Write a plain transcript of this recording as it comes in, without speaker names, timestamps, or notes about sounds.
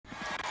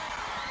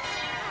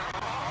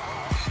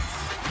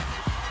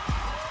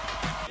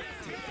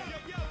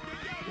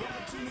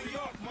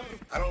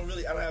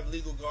I don't have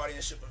legal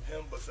guardianship of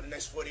him, but for the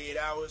next 48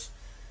 hours,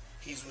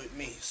 he's with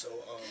me. So,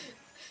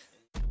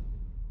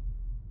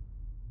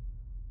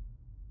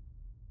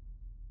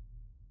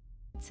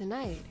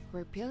 Tonight,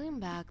 we're peeling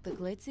back the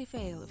glitzy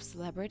veil of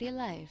celebrity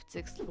life to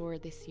explore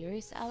the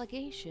serious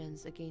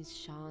allegations against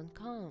Sean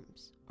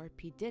Combs, or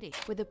P. Diddy.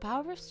 With the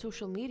power of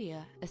social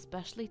media,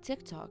 especially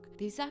TikTok,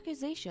 these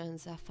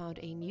accusations have found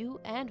a new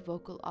and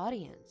vocal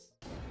audience.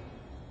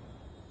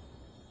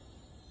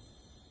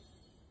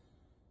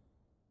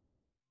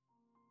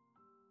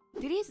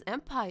 Diddy's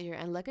empire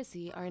and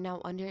legacy are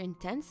now under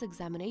intense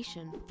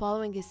examination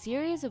following a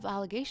series of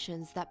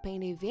allegations that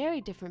paint a very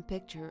different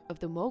picture of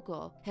the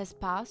mogul. His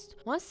past,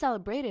 once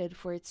celebrated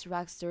for its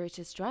rags to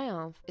riches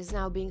triumph, is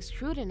now being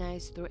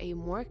scrutinized through a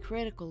more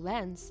critical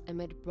lens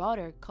amid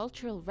broader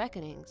cultural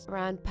reckonings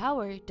around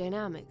power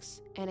dynamics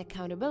and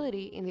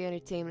accountability in the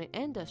entertainment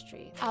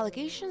industry.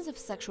 Allegations of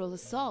sexual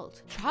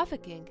assault,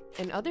 trafficking,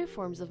 and other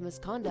forms of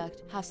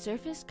misconduct have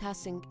surfaced,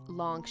 casting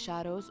long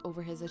shadows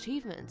over his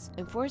achievements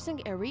and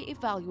forcing a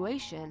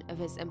re-evaluation of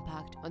his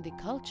impact on the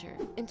culture.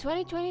 In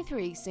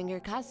 2023, singer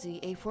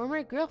Cassie, a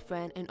former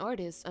girlfriend and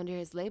artist under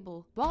his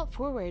label, brought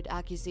forward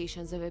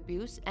accusations of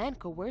abuse and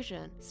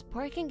coercion,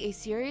 sparking a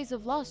series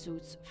of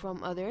lawsuits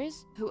from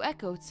others who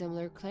echoed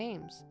similar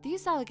claims.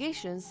 These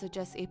allegations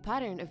suggest a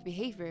pattern of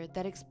behavior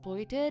that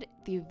exploited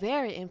the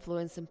very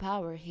influence and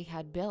power he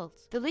had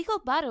built. The legal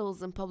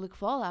battles and public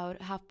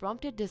fallout have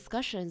prompted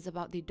discussions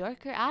about the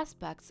darker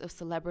aspects of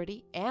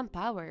celebrity and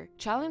power,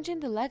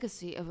 challenging the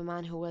legacy of a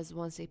man who was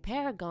once a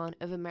paragon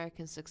of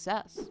American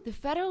success. The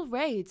federal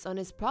raids on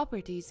his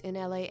properties in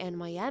LA and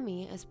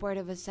Miami as part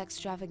of a sex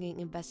trafficking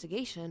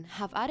investigation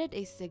have added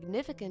a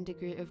significant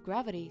degree of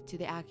gravity to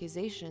the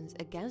accusations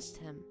against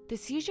him. The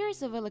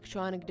seizures of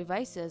electronic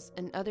devices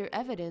and other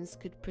evidence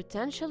could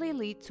potentially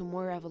lead to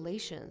more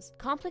revelations,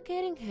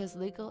 complicating his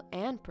legal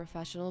and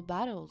professional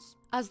battles.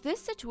 As this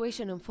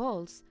situation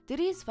unfolds,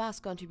 Diddy's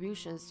vast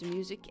contributions to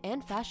music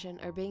and fashion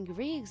are being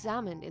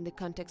re-examined in the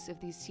context of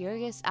these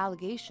serious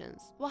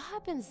allegations. What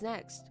happens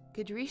next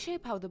could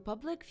reshape how the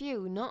public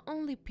view not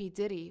only P.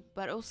 Diddy,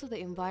 but also the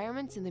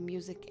environments in the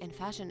music and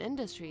fashion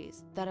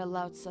industries that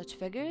allowed such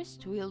figures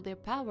to wield their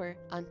power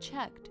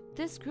unchecked.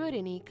 This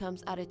scrutiny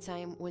comes at a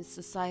time when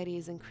society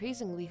is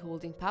increasingly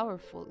holding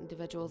powerful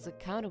individuals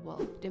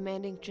accountable,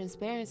 demanding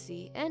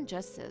transparency and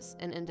justice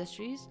in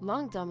industries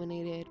long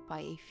dominated by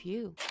a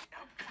few.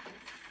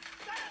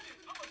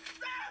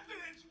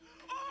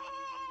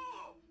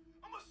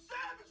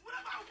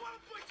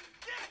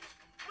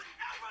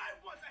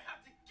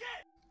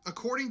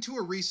 According to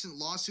a recent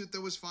lawsuit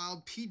that was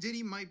filed, P.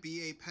 Diddy might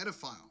be a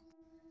pedophile.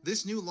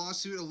 This new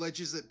lawsuit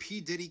alleges that P.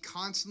 Diddy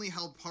constantly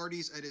held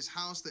parties at his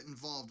house that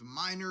involved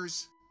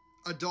minors,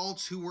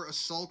 adults who were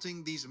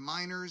assaulting these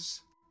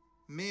minors,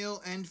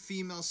 male and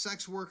female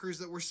sex workers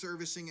that were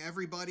servicing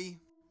everybody.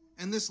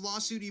 And this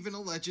lawsuit even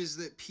alleges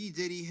that P.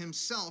 Diddy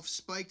himself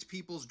spiked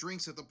people's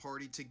drinks at the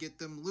party to get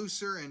them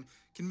looser and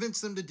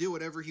convince them to do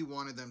whatever he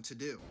wanted them to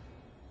do.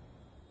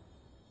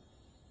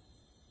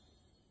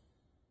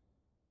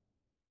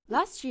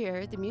 Last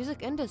year, the music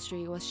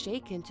industry was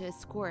shaken to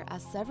its core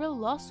as several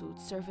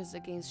lawsuits surfaced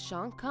against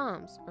Sean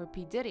Combs, or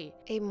P. Diddy,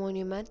 a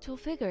monumental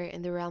figure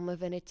in the realm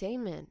of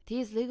entertainment.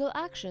 These legal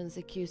actions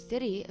accused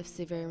Diddy of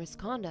severe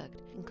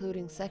misconduct,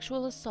 including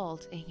sexual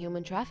assault and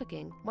human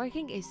trafficking,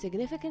 marking a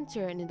significant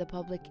turn in the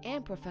public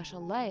and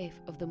professional life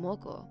of the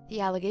mogul.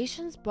 The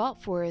allegations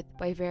brought forth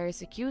by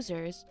various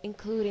accusers,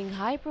 including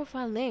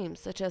high-profile names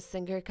such as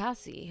singer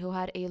Cassie, who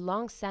had a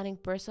long-standing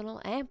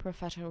personal and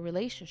professional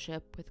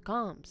relationship with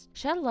Combs,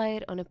 shed light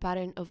on a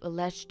pattern of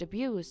alleged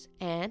abuse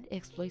and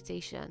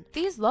exploitation.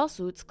 These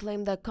lawsuits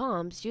claim that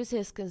Combs used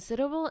his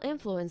considerable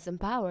influence and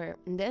power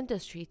in the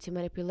industry to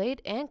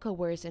manipulate and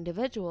coerce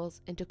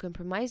individuals into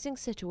compromising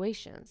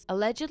situations,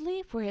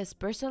 allegedly for his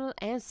personal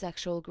and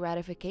sexual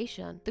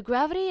gratification. The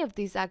gravity of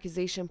these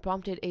accusations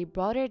prompted a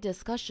broader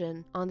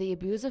discussion on the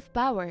abuse of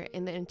power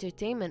in the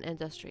entertainment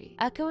industry,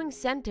 echoing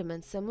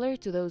sentiments similar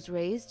to those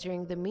raised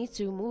during the Me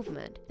Too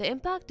movement. The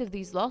impact of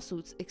these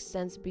lawsuits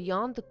extends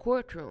beyond the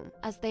courtroom,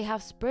 as they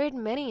have spurred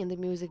many in the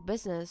music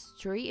business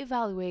to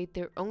re-evaluate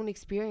their own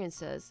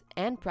experiences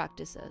and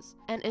practices,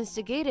 and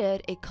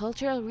instigated a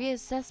cultural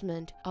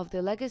reassessment of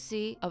the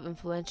legacy of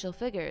influential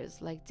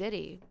figures like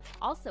Diddy.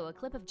 Also, a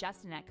clip of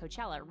Justin at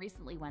Coachella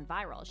recently went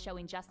viral,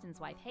 showing Justin's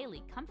wife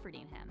Hailey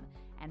comforting him,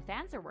 and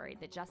fans are worried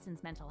that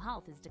Justin's mental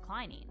health is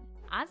declining.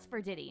 As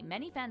for Diddy,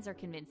 many fans are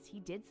convinced he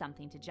did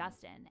something to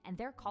Justin, and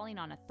they're calling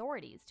on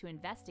authorities to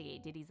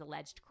investigate Diddy's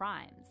alleged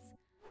crimes.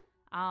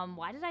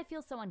 Why did I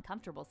feel so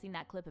uncomfortable seeing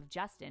that clip of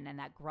Justin and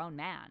that grown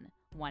man?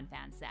 One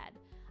fan said.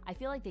 I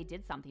feel like they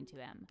did something to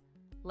him.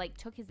 Like,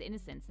 took his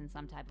innocence in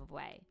some type of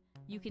way.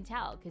 You can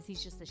tell, because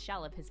he's just a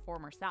shell of his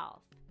former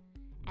self.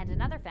 And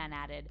another fan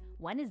added,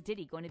 when is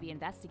Diddy going to be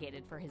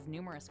investigated for his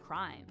numerous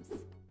crimes?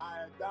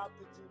 I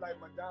adopted you like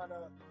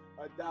Madonna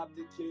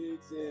adopted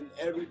kids, and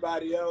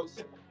everybody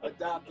else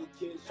adopted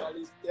kids.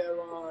 Charlize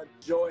Theron,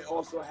 Joy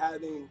also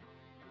having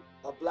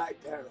a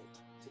black parent.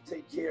 to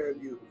take care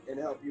of you and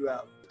help you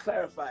out.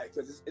 Clarify it,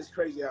 because it's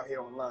crazy out here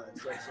online.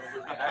 So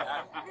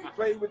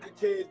play with the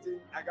kids,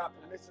 and I got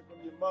permission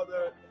from your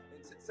mother,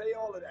 and to say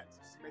all of that,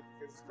 just make it,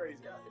 because it's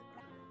crazy out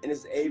here. And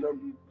it's Ava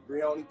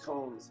Brioni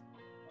Combs.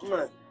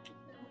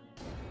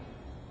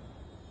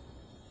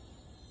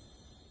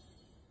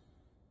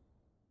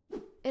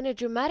 In a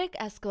dramatic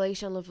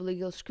escalation of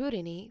legal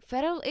scrutiny,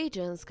 federal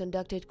agents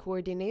conducted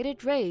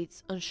coordinated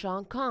raids on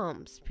Sean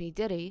Combs, P.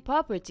 Diddy,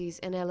 properties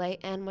in LA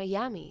and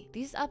Miami.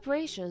 These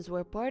operations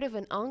were part of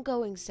an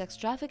ongoing sex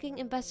trafficking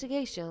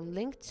investigation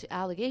linked to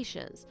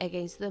allegations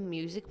against the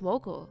music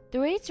mogul.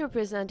 The raids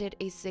represented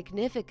a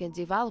significant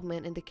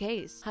development in the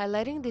case,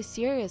 highlighting the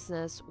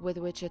seriousness with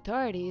which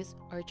authorities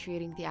are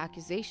treating the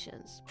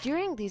accusations.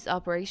 During these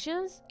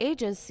operations,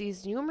 agents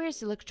seized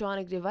numerous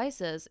electronic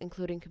devices,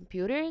 including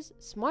computers,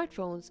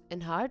 smartphones,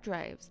 and hard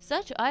drives.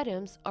 Such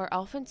items are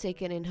often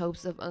taken in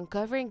hopes of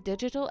uncovering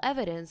digital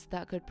evidence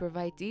that could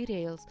provide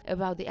details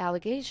about the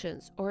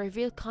allegations or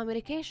reveal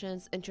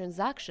communications and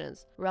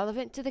transactions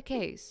relevant to the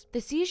case.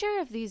 The seizure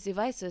of these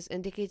devices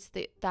indicates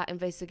that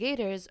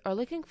investigators are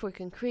looking for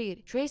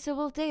concrete,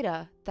 traceable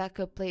data that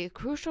could play a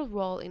crucial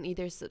role in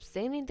either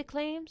sustaining the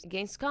claims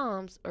against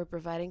Combs or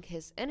providing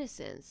his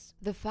innocence.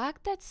 The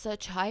fact that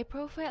such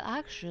high-profile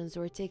actions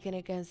were taken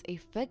against a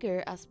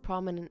figure as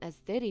prominent as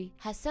Diddy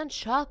has sent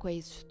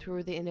shockwaves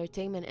through the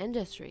entertainment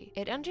industry.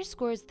 It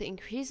underscores the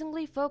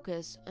increasingly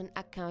focus on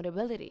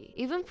accountability,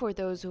 even for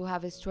those who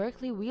have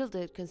historically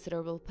wielded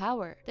considerable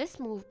power. This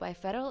move by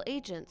federal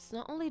agents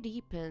not only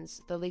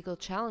deepens the legal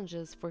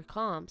challenges for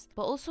Combs,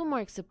 but also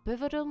marks a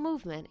pivotal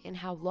movement in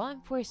how law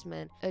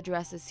enforcement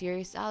addresses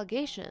serious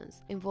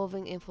allegations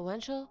involving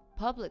influential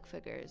public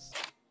figures.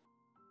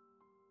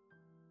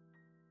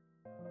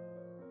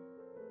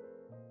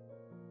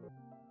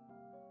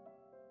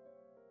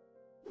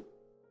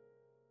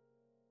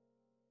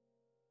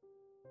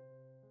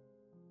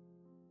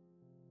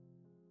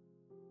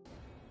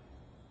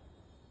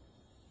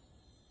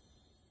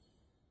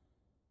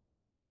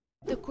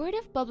 The court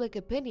of public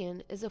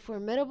opinion is a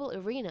formidable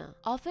arena,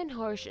 often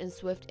harsh and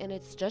swift in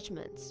its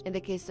judgments. In the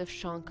case of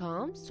Sean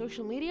Combs,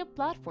 social media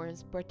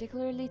platforms,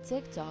 particularly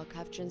TikTok,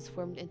 have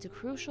transformed into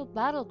crucial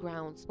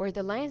battlegrounds where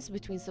the lines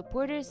between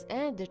supporters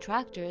and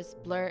detractors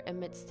blur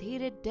amidst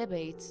heated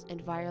debates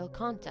and viral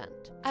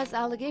content. As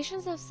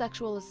allegations of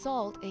sexual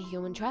assault and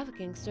human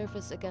trafficking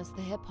surface against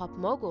the hip-hop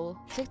mogul,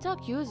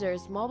 TikTok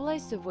users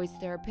mobilize to voice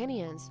their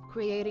opinions,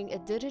 creating a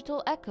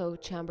digital echo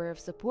chamber of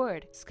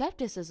support,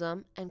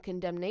 skepticism, and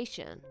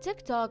condemnation.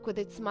 TikTok, with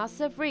its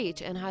massive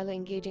reach and highly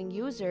engaging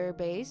user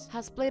base,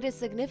 has played a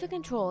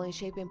significant role in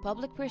shaping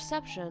public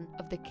perception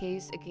of the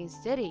case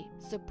against Diddy.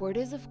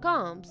 Supporters of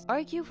Combs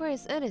argue for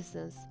his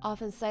innocence,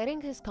 often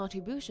citing his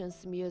contributions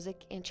to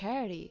music and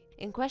charity,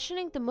 in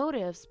questioning the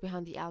motives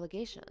behind the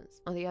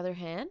allegations. On the other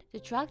hand,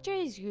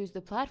 detractors use the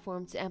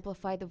platform to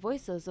amplify the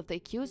voices of the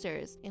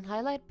accusers and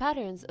highlight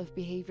patterns of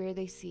behavior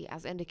they see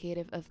as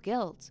indicative of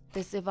guilt.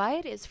 This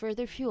divide is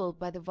further fueled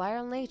by the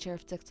viral nature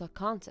of TikTok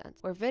content,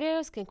 where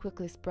videos can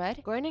quickly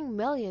spread, garnering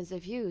millions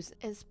of views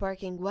and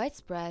sparking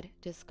widespread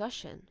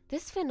discussion.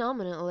 This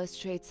phenomenon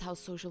illustrates how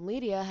social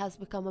media has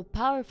become a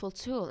powerful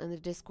tool in the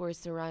discourse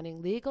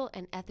surrounding legal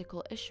and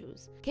ethical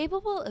issues,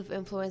 capable of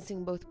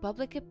influencing both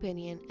public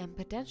opinion and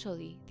potentially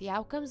the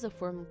outcomes of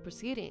formal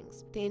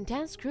proceedings. The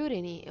intense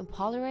scrutiny and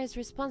polarized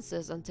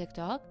responses on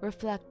TikTok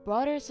reflect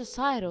broader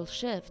societal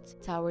shifts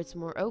towards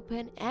more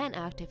open and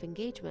active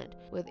engagement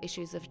with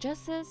issues of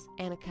justice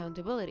and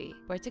accountability,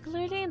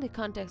 particularly in the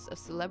context of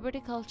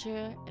celebrity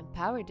culture and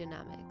power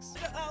dynamics.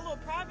 A little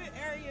private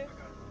area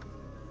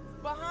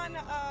behind the,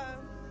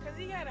 cause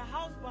he had a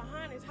house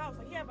behind his house.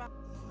 Like he had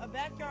a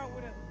backyard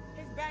with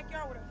his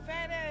backyard with a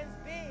fat ass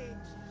bed,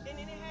 and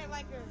then it had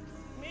like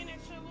a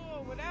miniature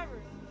little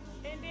whatever.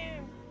 And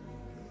then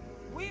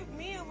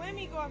me and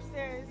Lemmy go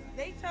upstairs.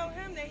 They tell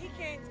him that he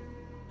can't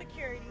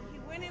security. He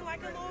went in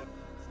like a little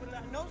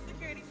with no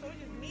security, so it's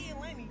just me and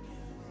Lemmy.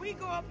 We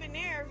go up in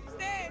there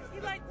upstairs.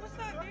 He like, what's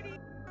up, Diddy?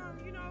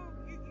 You know,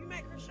 you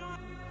met Krishan,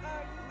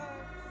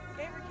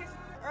 gave her a kiss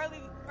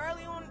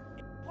early on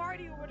in the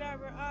party or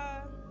whatever.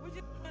 We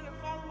just want to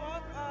follow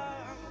up.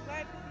 I'm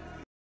glad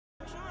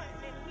Krishan,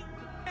 and he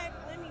grabbed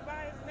Lemmy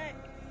by his neck.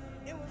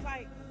 It was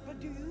like, but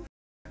do you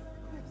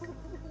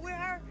with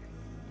her?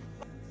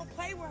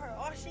 Play with her.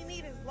 All she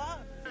needs is love.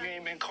 You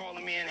ain't been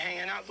calling me and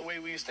hanging out the way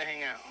we used to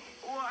hang out.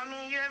 Well, I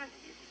mean, you haven't.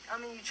 I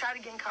mean, you try to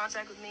get in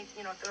contact with me,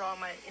 you know, through all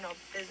my,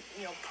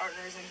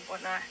 partners and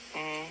whatnot.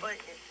 Mm-hmm. But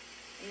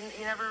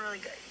you never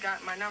really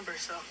got my number,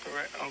 so.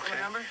 Right. Okay.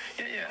 My number?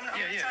 Yeah. I'm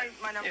gonna tell you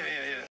my number.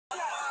 Yeah.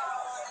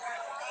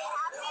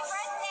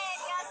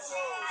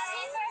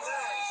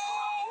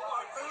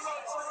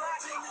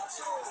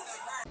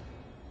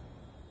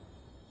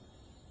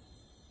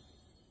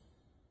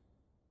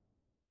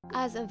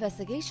 As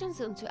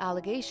investigations into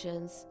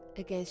allegations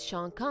against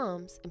Sean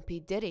Combs and P.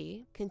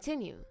 Diddy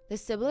continue. The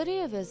stability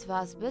of his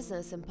vast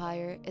business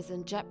empire is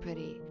in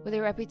jeopardy. With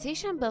a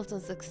reputation built on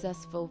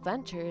successful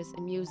ventures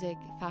in music,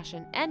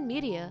 fashion, and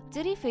media,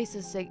 Diddy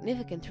faces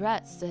significant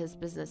threats to his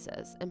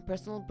businesses and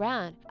personal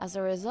brand as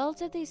a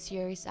result of these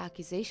serious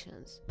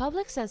accusations.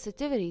 Public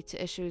sensitivity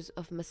to issues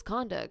of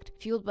misconduct,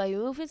 fueled by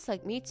movements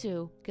like Me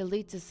Too, could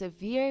lead to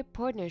severe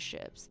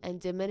partnerships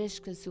and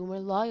diminished consumer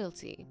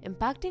loyalty,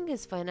 impacting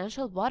his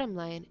financial bottom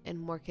line and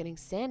marketing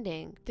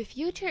standing. The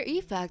future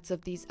effects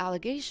of these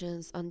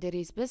allegations on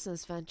Diddy's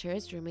business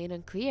ventures remain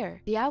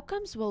unclear. The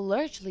outcomes will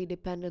largely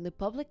depend on the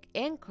public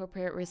and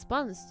corporate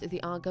response to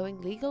the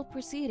ongoing legal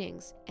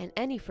proceedings and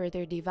any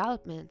further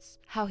developments.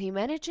 How he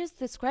manages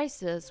this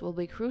crisis will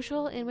be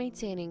crucial in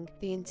maintaining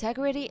the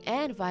integrity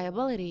and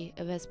viability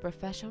of his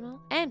professional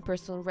and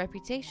personal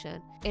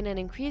reputation in an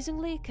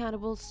increasingly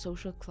accountable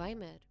social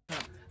climate.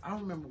 I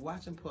remember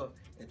watching Puff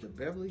at the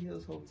Beverly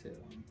Hills Hotel.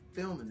 I'm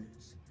filming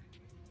this,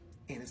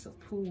 and it's a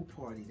pool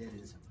party that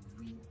is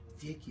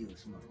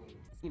ridiculous, man.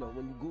 You know,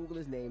 when you Google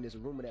his name, there's a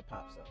rumor that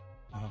pops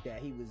up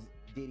that he was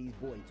Diddy's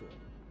boy toy.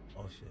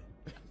 Oh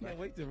shit! Can't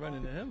wait to run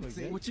into him again.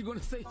 See, what you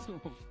gonna say to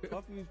him?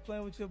 Puffy was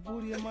playing with your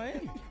booty in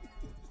Miami.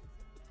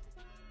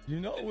 You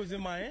know it was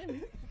in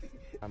Miami.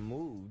 I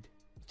moved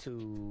to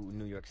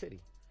New York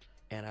City,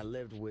 and I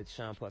lived with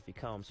Sean Puffy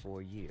Combs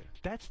for a year.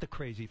 That's the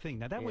crazy thing.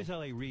 Now, that was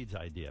L.A. Reid's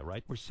idea,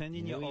 right? We're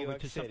sending you over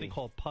to something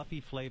called Puffy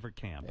Flavor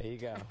Camp. There you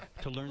go.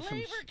 To learn some...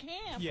 Flavor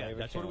Camp? Yeah,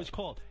 that's what it was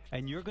called.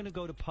 And you're going to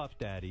go to Puff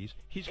Daddy's.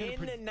 He's going in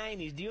the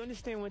 90s. Do you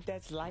understand what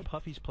that's like?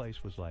 Puffy's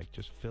place was like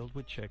just filled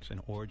with chicks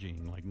and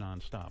orgying like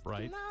nonstop,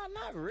 right? No,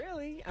 not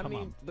really. I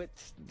mean, but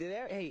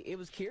hey, it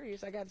was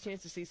curious. I got a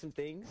chance to see some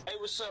things. Hey,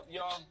 what's up,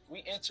 y'all? We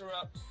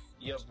interrupt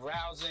your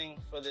browsing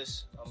for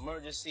this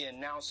emergency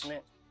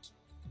announcement.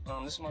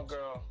 This is my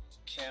girl,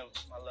 Kim,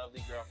 my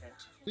lovely girlfriend.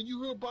 Did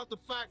you hear about the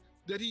fact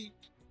that he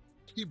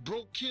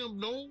broke Kim's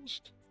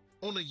nose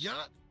on a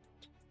yacht?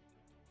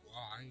 Wow,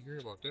 I didn't hear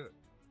about that.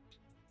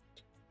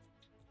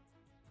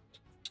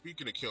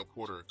 Speaking of Kim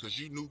Porter, because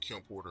you knew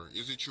Kim Porter,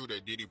 is it true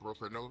that Diddy broke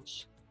her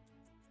nose?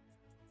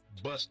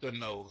 Bust the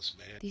nose,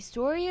 man. The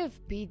story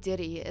of P.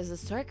 Diddy is a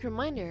stark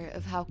reminder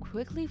of how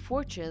quickly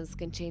fortunes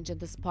can change in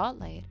the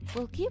spotlight.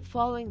 We'll keep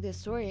following this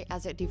story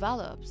as it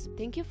develops.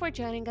 Thank you for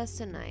joining us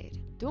tonight.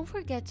 Don't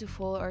forget to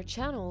follow our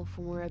channel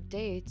for more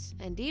updates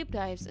and deep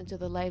dives into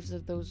the lives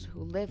of those who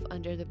live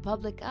under the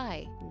public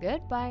eye.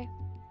 Goodbye!